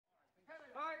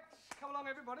come along,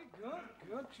 everybody. Good,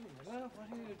 good. What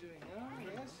are you doing now?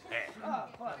 Yes.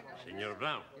 Señor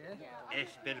Brown, es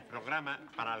el programa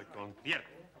para el concierto.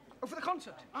 Oh, for the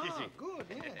concert? Sí. Good,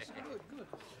 yes, good.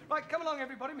 Right, come along,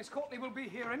 everybody. Miss Courtney will be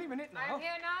here any minute now. I'm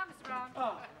here now, Mr.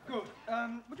 Brown. Good.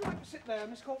 Would you like to sit there,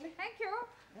 Miss Courtney? Thank you.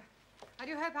 Yeah. I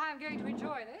do hope I am going to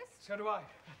enjoy this. So do I.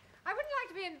 I wouldn't like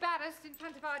to be embarrassed in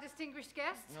front of our distinguished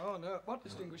guests. Oh, no. What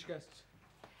distinguished guests?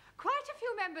 Quite a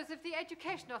few members of the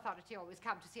Education Authority always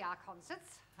come to see our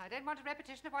concerts. I don't want a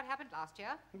repetition of what happened last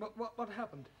year. What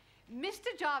happened?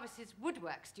 Mr. Jarvis's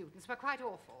woodwork students were quite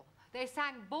awful. They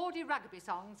sang bawdy rugby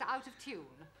songs out of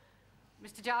tune.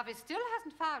 Mr. Jarvis still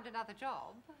hasn't found another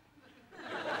job.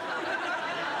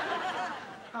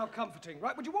 How comforting.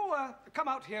 Right, would you all come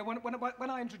out here when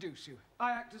I introduce you?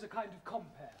 I act as a kind of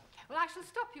compere. Well, I shall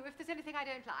stop you if there's anything I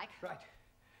don't like. Right.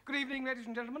 Good evening, ladies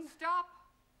and gentlemen. Stop.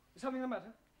 Is something the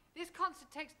matter? This concert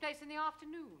takes place in the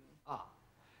afternoon.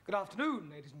 Good afternoon,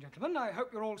 ladies and gentlemen. I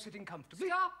hope you're all sitting comfortably.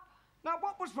 Stop. Now,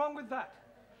 what was wrong with that?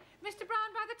 Mr.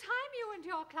 Brown, by the time you and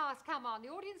your class come on, the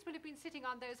audience will have been sitting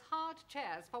on those hard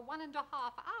chairs for 1.5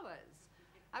 hours.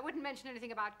 I wouldn't mention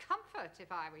anything about comfort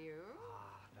if I were you.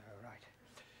 No, right.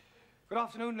 Good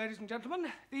afternoon, ladies and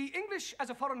gentlemen. The English as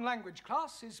a foreign language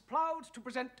class is proud to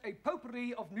present a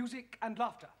potpourri of music and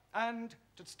laughter. And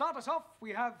to start us off,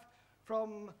 we have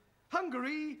from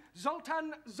Hungary,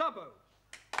 Zoltan Szabo.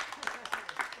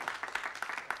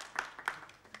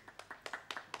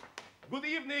 Good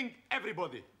evening,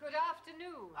 everybody. Good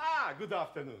afternoon. Good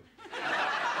afternoon.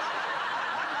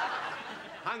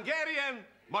 Hungarian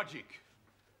magic.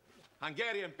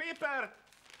 Hungarian paper.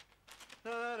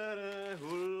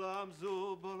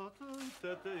 Hullámzó Balaton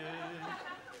tetején,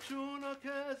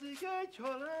 csónakázik egy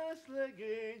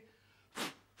halászlegény.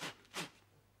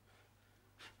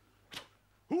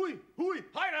 Húj,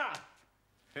 hajrá!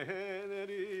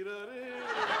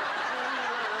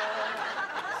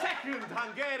 Second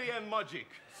Hungarian magic.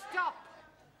 Stop.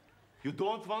 You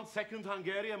don't want second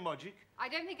Hungarian magic? I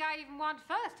don't think I even want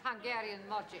first Hungarian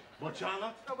magic.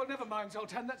 Bocsánat? Oh, well, never mind,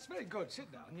 Zoltan. That's very good.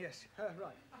 Sit down, yes.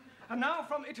 Right. And now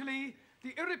from Italy,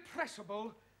 the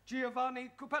irrepressible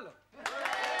Giovanni Cupello.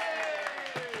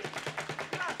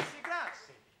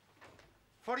 Grazie.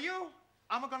 For you,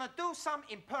 I'm gonna do some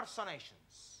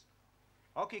impersonations.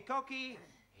 Okie dokie,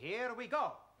 here we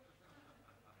go.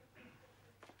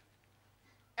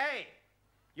 Hey,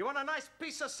 you want a nice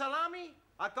piece of salami?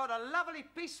 I got a lovely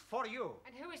piece for you.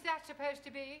 And who is that supposed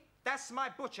to be? That's my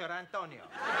butcher, Antonio.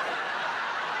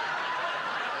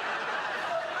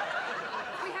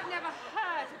 We have never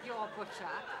heard of your butcher.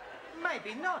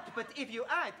 Maybe not, but if you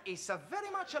add, it's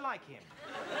very much like him.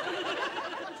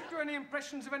 Can't you do any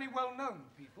impressions of any well-known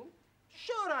people?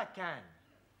 Sure I can.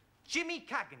 Jimmy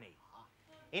Cagney,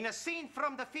 in a scene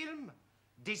from the film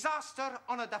Disaster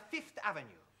on the Fifth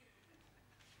Avenue.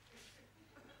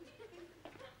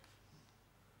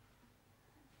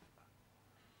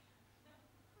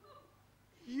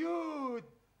 You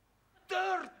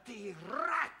dirty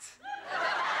rat!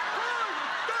 Dirty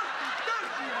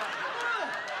rat!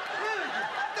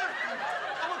 Dirty rat!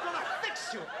 I'm gonna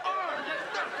fix you! You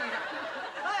dirty rat!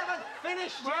 I haven't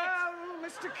finished yet! Well,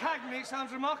 Mr. Cagney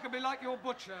sounds remarkably like your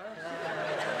butcher.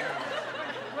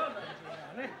 Well done,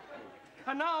 Giovanni.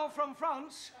 And now from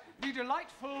France, the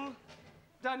delightful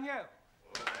Danielle.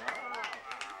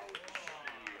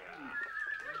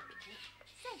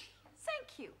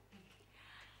 Thank you.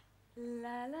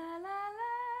 La la la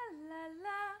la la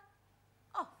la.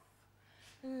 Off.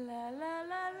 La la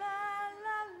la la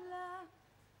la la.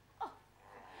 Off.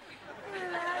 La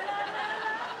la la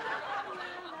la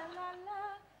la la la.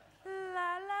 La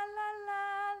la la la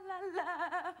la la.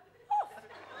 Off.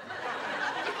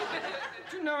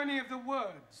 Do you know any of the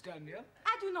words, Danielle?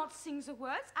 I do not sing the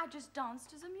words, I just dance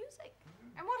to the music.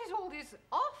 And what is all this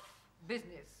off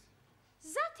business?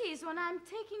 That is when I'm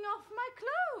taking off my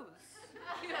clothes.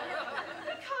 We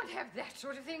can't have that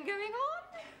sort of thing going on.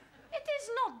 It is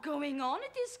not going on,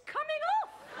 it is coming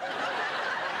off.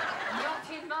 Not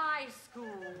in my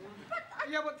school.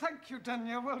 Yeah, well, thank you,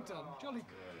 Danielle. Well done. Jolly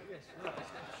good. Yes, right.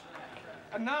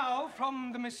 And now,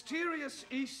 from the mysterious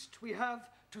East, we have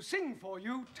to sing for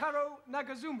you Taro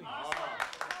Nagazumi.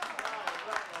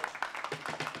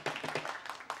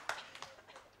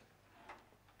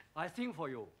 I sing for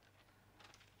you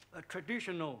a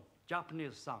traditional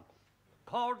Japanese song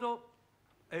called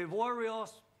A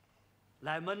Warrior's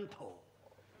Lamento.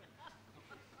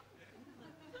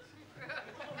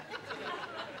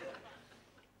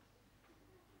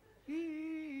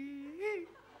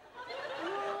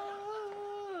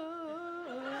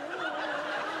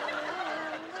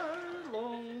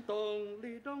 Long dong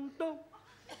li dong dong.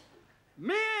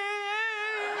 Me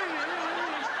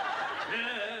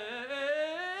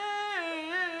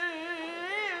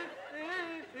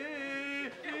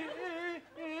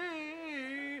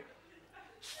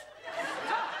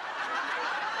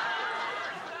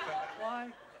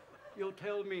you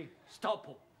tell me stop?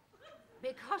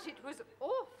 Because it was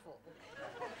awful.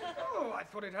 Oh, I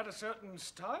thought it had a certain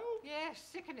style. Yes,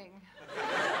 sickening.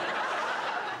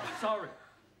 Sorry.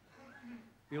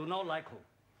 You not like her,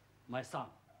 my son.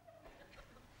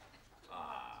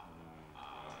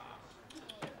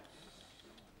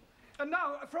 And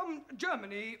now, from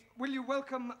Germany, will you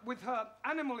welcome with her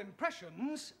animal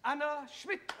impressions, Anna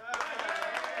Schmidt?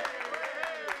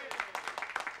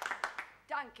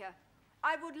 Danke.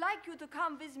 I would like you to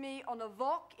come with me on a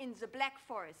walk in the Black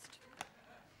Forest.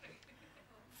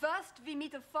 First, we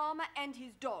meet a farmer and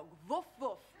his dog. Woof,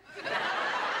 woof.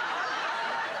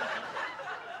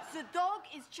 The dog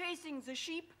is chasing the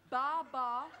sheep, ba,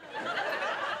 ba,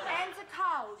 and the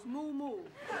cows, moo, moo.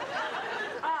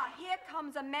 Ah, here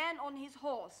comes a man on his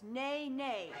horse, neigh,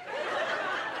 neigh.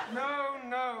 No,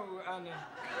 no, Anna.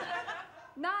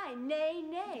 Nein, neigh,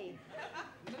 neigh.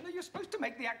 No, you're supposed to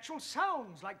make the actual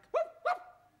sounds, like whoop, whoop,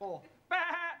 or bah,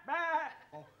 bah,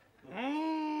 or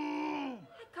I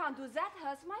can't do that,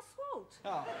 hurts my throat.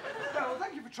 Oh, well,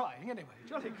 thank you for trying anyway.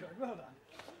 Jolly good, well done.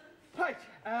 Right,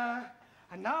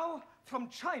 and now from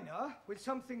China, with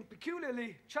something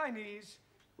peculiarly Chinese,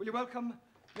 will you welcome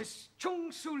Miss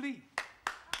Chung Su Lee?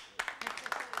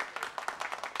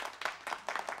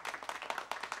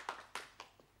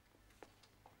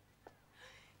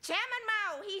 Chairman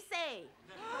Mao, he say,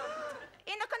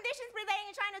 in the conditions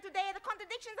prevailing in China today, the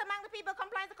contradictions among the people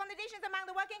compliance, the contradictions among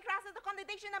the working classes, the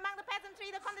contradiction among the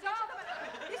peasantry, the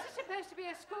contradiction This is supposed to be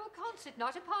a school concert,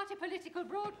 not a party political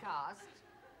broadcast.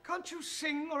 Can't you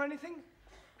sing or anything?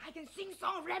 I can sing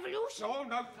Song of Revolution. Oh,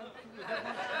 no.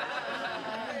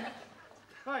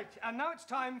 Right, and now it's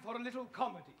time for a little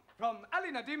comedy from Ali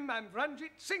Nadim and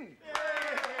Ranjit Singh.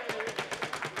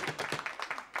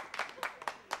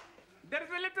 There's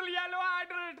a little yellow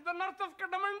idol to the north of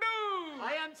Kathmandu.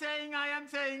 I am saying. Yes,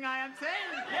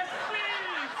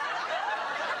 please.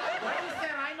 Why is the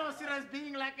rhinoceros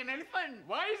being like an elephant?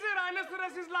 Why is a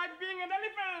rhinoceros is like being an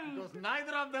elephant? Because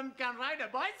neither of them can ride a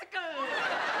bicycle.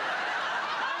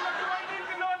 I'm not waiting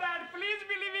to know that. Please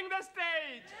be leaving the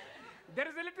stage. There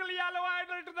is a little yellow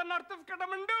idol to the north of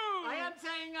Kathmandu. I am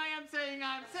saying.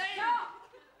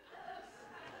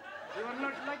 You are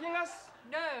not liking us?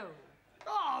 No.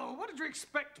 Oh, what did you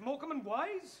expect, Morecambe and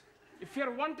Wise? If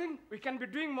you're wanting, we can be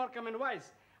doing Morecambe and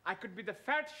Wise. I could be the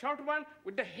fat, short one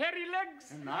with the hairy legs.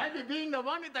 And I be being the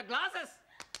one with the glasses.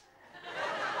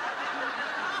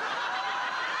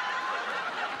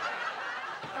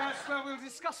 Well, we'll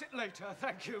discuss it later.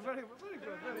 Thank you. Very good,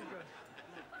 very good.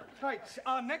 Right,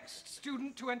 our next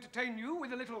student to entertain you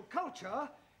with a little culture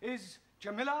is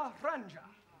Jamila Ranja.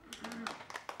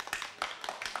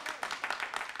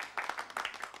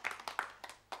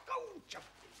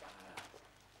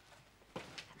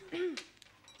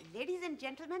 Ladies and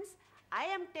gentlemen, I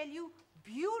am tell you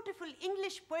beautiful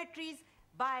English poetries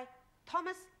by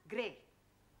Thomas Gray.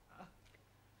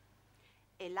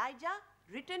 Elijah,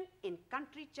 written in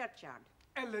country churchyard.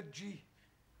 Elegy.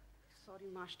 Sorry,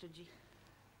 Master G.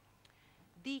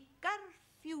 The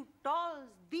curfew tolls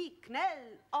the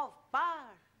knell of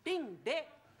parting day,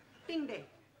 ting day.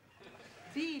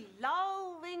 The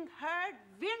lowing herd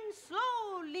winds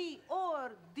slowly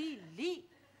o'er the lea.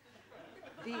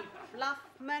 The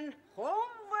ploughman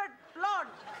homeward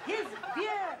plods his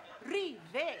weary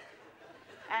way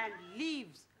and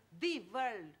leaves the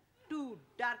world to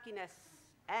darkness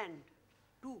and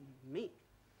to me.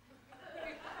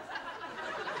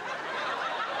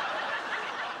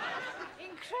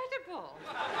 Incredible.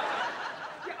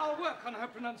 Yeah, I'll work on her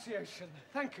pronunciation.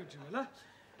 Thank you, Jamila.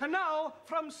 And now,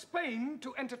 from Spain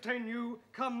to entertain you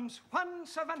comes Juan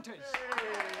Cervantes.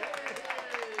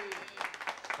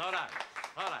 All right.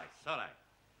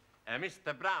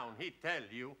 Mr. Brown, he tell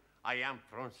you I am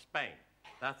from Spain.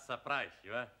 That surprise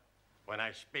you, eh? When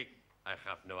I speak, I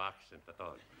have no accent at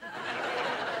all.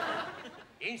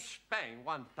 In Spain,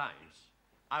 one times,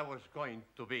 I was going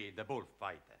to be the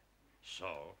bullfighter.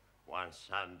 So, one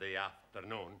Sunday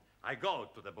afternoon, I go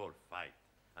to the bullfight,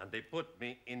 and they put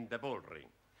me in the bull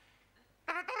ring.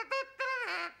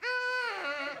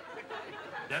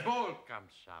 The bull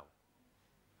comes out.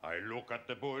 I look at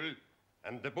the bull,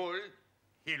 and the bull,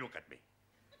 he look at me.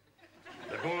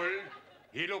 The bull,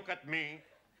 he look at me,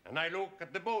 and I look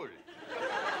at the bull.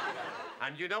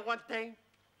 And you know one thing?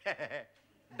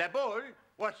 The bull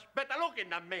was better looking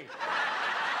than me.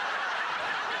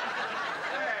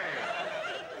 Hey,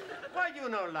 why you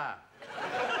no laugh?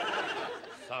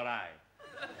 It's all right.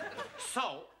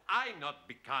 So I not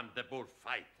become the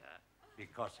bullfighter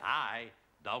because I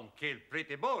don't kill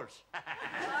pretty bulls.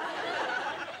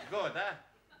 Good, huh?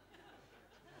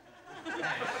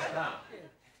 Now,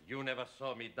 You never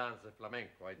saw me dance the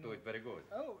flamenco. I do it very good.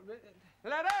 Oh, la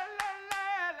la la la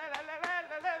la la la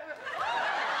la.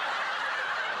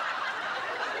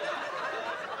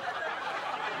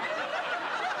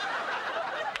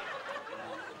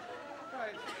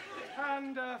 Right.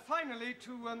 And finally,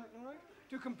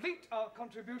 to complete our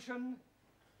contribution,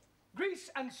 Greece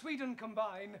and Sweden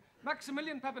combine,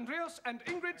 Maximilian Papandreou and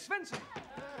Ingrid Svensson.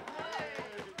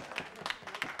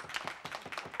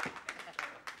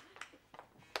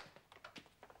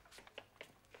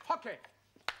 Okay.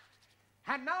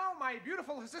 And now my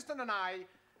beautiful assistant and I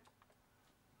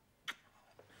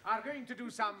are going to do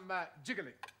some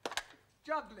jiggling.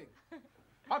 Juggling.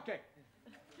 Okay.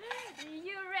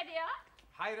 You ready, huh?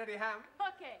 Hi, ready, ham?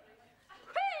 Okay.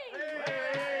 Whee!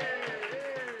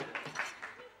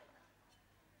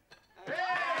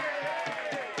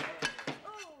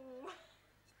 Ooh.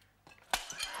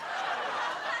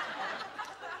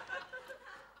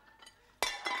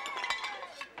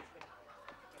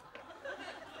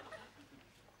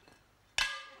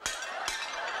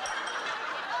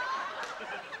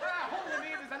 All we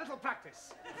need is a little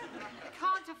practice.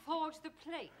 Can't afford the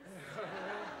place.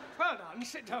 Well done.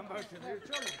 Sit down, both of you.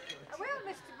 Jolly good. Well,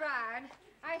 Mr. Brown,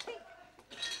 I think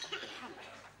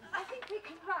we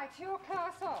can write your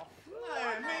class off.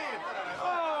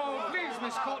 Oh, please,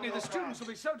 Miss Courtney, the students will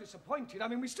be so disappointed. I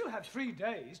mean, we still have 3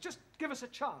 days. Just give us a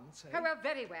chance, eh? Oh, well,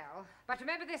 very well. But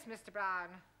remember this, Mr. Brown.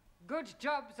 Good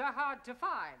jobs are hard to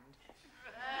find.